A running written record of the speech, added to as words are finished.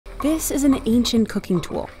This is an ancient cooking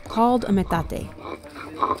tool called a metate.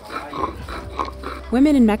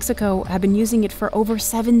 Women in Mexico have been using it for over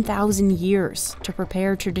 7,000 years to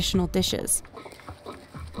prepare traditional dishes.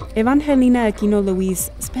 Evangelina Aquino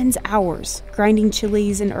Luis spends hours grinding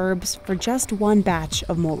chilies and herbs for just one batch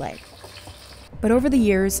of mole. But over the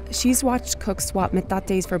years, she's watched cooks swap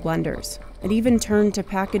metates for blenders and even turned to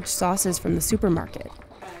packaged sauces from the supermarket.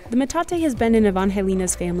 The metate has been in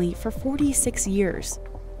Evangelina's family for 46 years.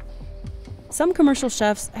 Some commercial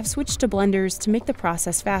chefs have switched to blenders to make the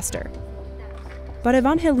process faster. But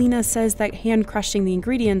Evangelina says that hand crushing the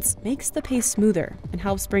ingredients makes the paste smoother and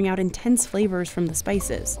helps bring out intense flavors from the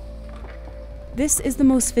spices. This is the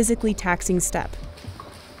most physically taxing step,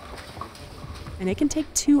 and it can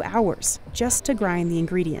take 2 hours just to grind the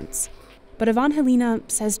ingredients. But Evangelina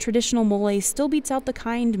says traditional mole still beats out the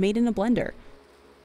kind made in a blender